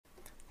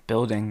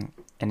building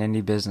an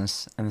indie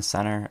business in the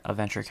center of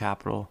venture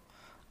capital.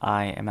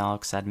 I am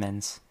Alex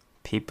Edmonds.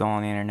 People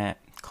on the internet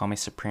call me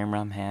Supreme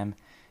Rum Ham,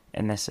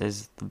 and this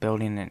is the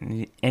Building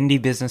an Indie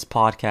Business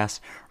podcast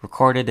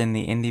recorded in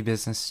the Indie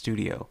Business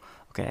studio.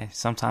 Okay,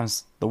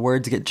 sometimes the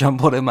words get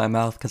jumbled in my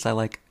mouth because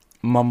I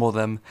mumble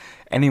them.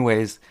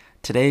 Anyways,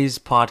 today's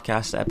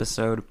podcast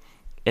episode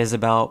is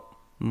about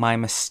my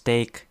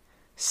mistake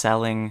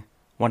selling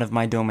one of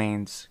my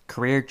domains,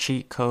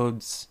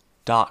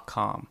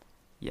 careercheatcodes.com.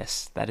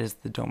 Yes, that is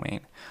the domain.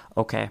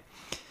 Okay.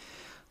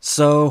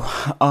 So,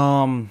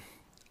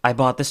 I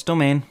bought this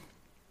domain.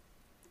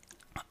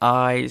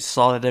 I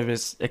saw that it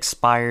was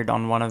expired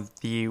on one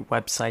of the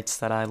websites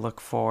that I look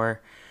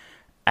for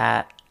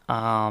at,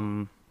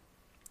 for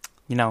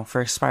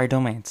expired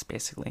domains,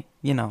 basically.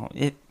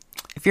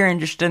 If you're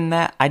interested in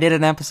that, I did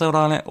an episode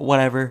on it,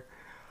 whatever.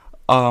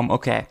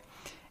 Okay.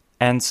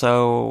 And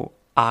so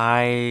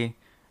I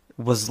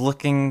was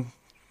looking.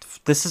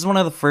 This is one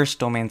of the first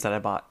domains that I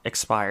bought,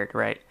 expired,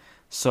 right?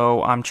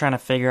 So I'm trying to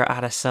figure out how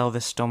to sell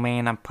this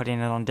domain. I'm putting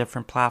it on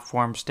different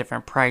platforms,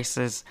 different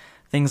prices,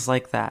 things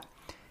like that.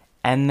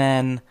 And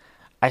then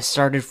I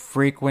started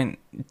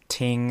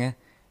frequenting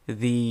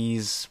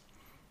these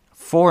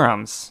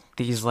forums,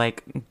 these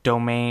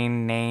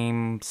domain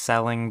name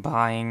selling,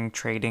 buying,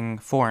 trading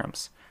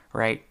forums,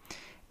 right?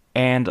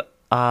 And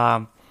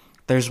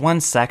there's one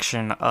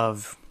section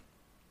of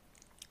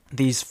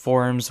these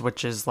forums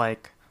which is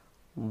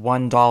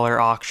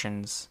 $1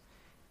 auctions.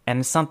 And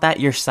it's not that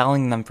you're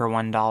selling them for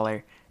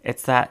 $1.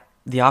 It's that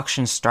the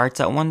auction starts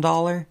at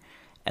 $1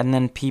 and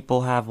then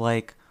people have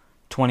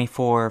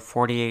 24,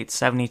 48,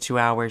 72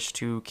 hours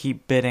to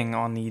keep bidding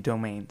on the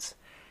domains.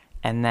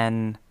 And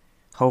then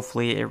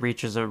hopefully it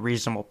reaches a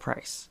reasonable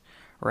price,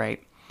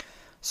 right?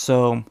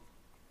 So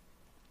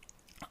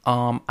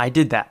I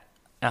did that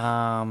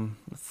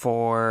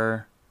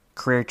for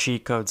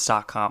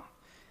careercheatcodes.com.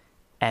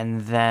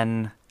 And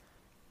then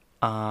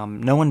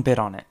no one bid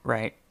on it,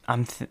 right?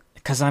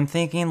 Because I'm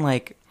thinking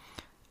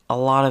a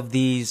lot of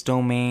these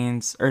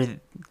domains or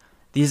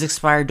these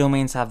expired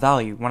domains have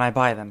value when I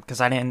buy them,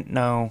 because I didn't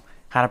know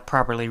how to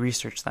properly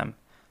research them.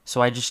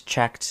 So I just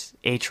checked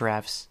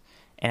Ahrefs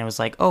and it was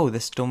oh,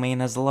 this domain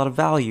has a lot of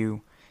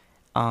value.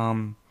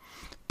 But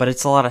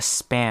it's a lot of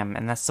spam,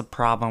 and that's the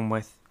problem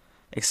with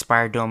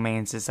expired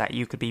domains, is that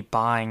you could be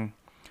buying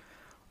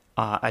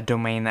a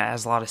domain that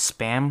has a lot of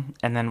spam,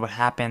 and then what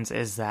happens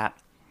is that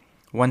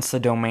once the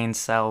domain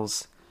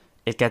sells,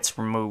 it gets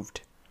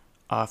removed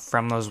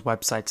from those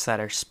websites that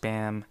are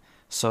spam.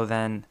 So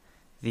then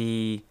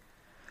the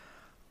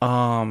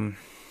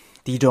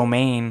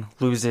domain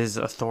loses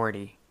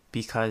authority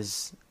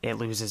because it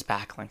loses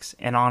backlinks.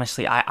 And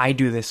honestly, I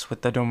do this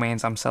with the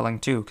domains I'm selling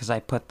too, because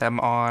I put them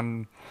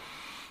on,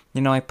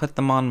 my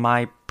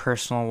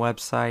personal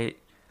website.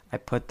 I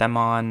put them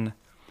on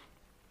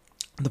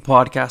the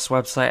podcast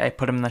website. I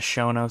put them in the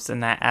show notes,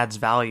 and that adds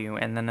value.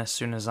 And then as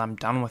soon as I'm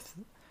done with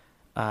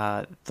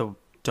the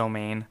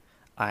domain,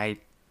 I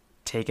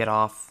take it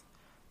off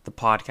the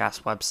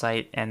podcast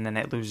website, and then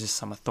it loses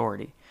some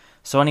authority.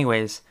 So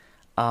anyways,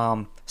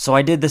 so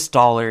I did this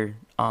dollar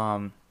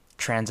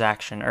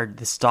transaction, or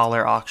this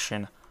dollar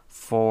auction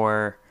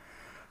for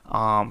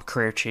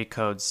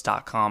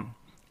careercheatcodes.com,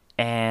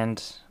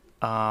 and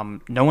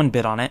no one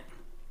bid on it.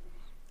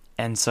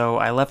 And so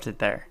I left it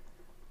there,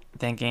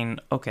 thinking,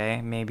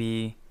 okay,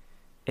 maybe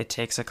it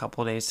takes a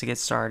couple days to get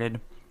started,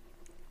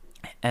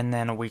 and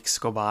then weeks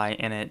go by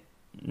and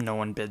no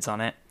one bids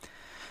on it.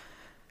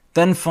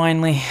 Then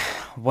finally,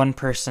 one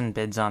person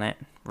bids on it,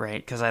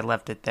 right? Because I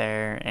left it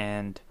there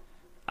and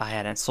I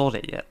hadn't sold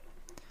it yet.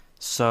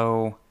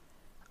 So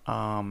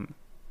I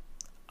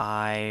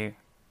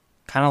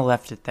kind of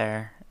left it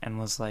there and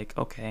was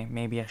okay,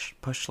 maybe I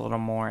should push a little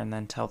more and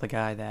then tell the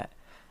guy that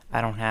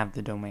I don't have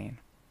the domain,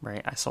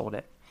 right? I sold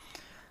it.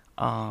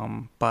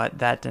 But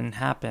that didn't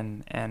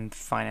happen. And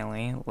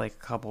finally, a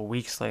couple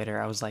weeks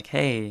later, I was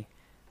hey,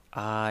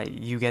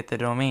 you get the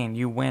domain,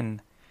 you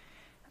win.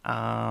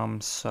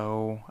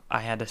 So I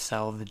had to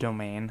sell the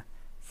domain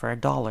for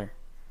 $1,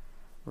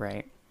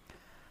 right?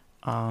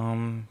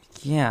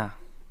 Yeah,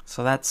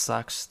 so that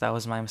sucks. That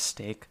was my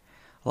mistake.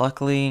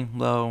 Luckily,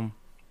 though,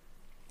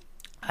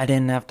 I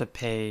didn't have to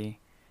pay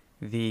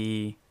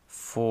the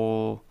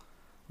full,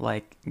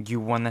 you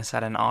won this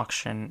at an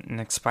auction, an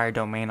expired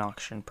domain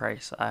auction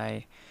price.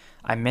 I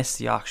missed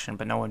the auction,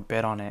 but no one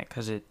bid on it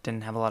because it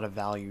didn't have a lot of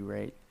value,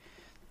 right?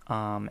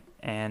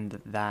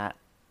 And that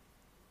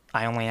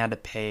I only had to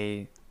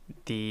pay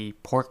the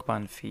pork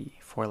bun fee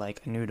for a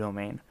new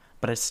domain,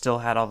 but it still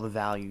had all the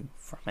value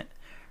from it,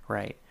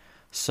 right?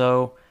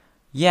 So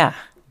yeah,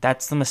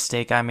 that's the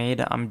mistake I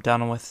made. I'm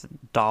done with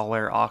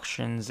dollar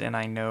auctions, and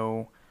I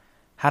know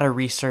how to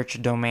research a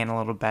domain a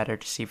little better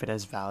to see if it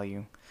has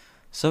value.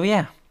 So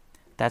yeah,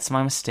 that's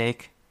my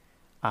mistake.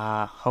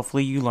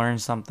 Hopefully you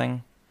learned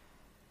something.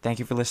 Thank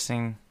you for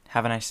listening.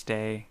 Have a nice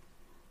day.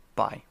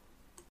 Bye.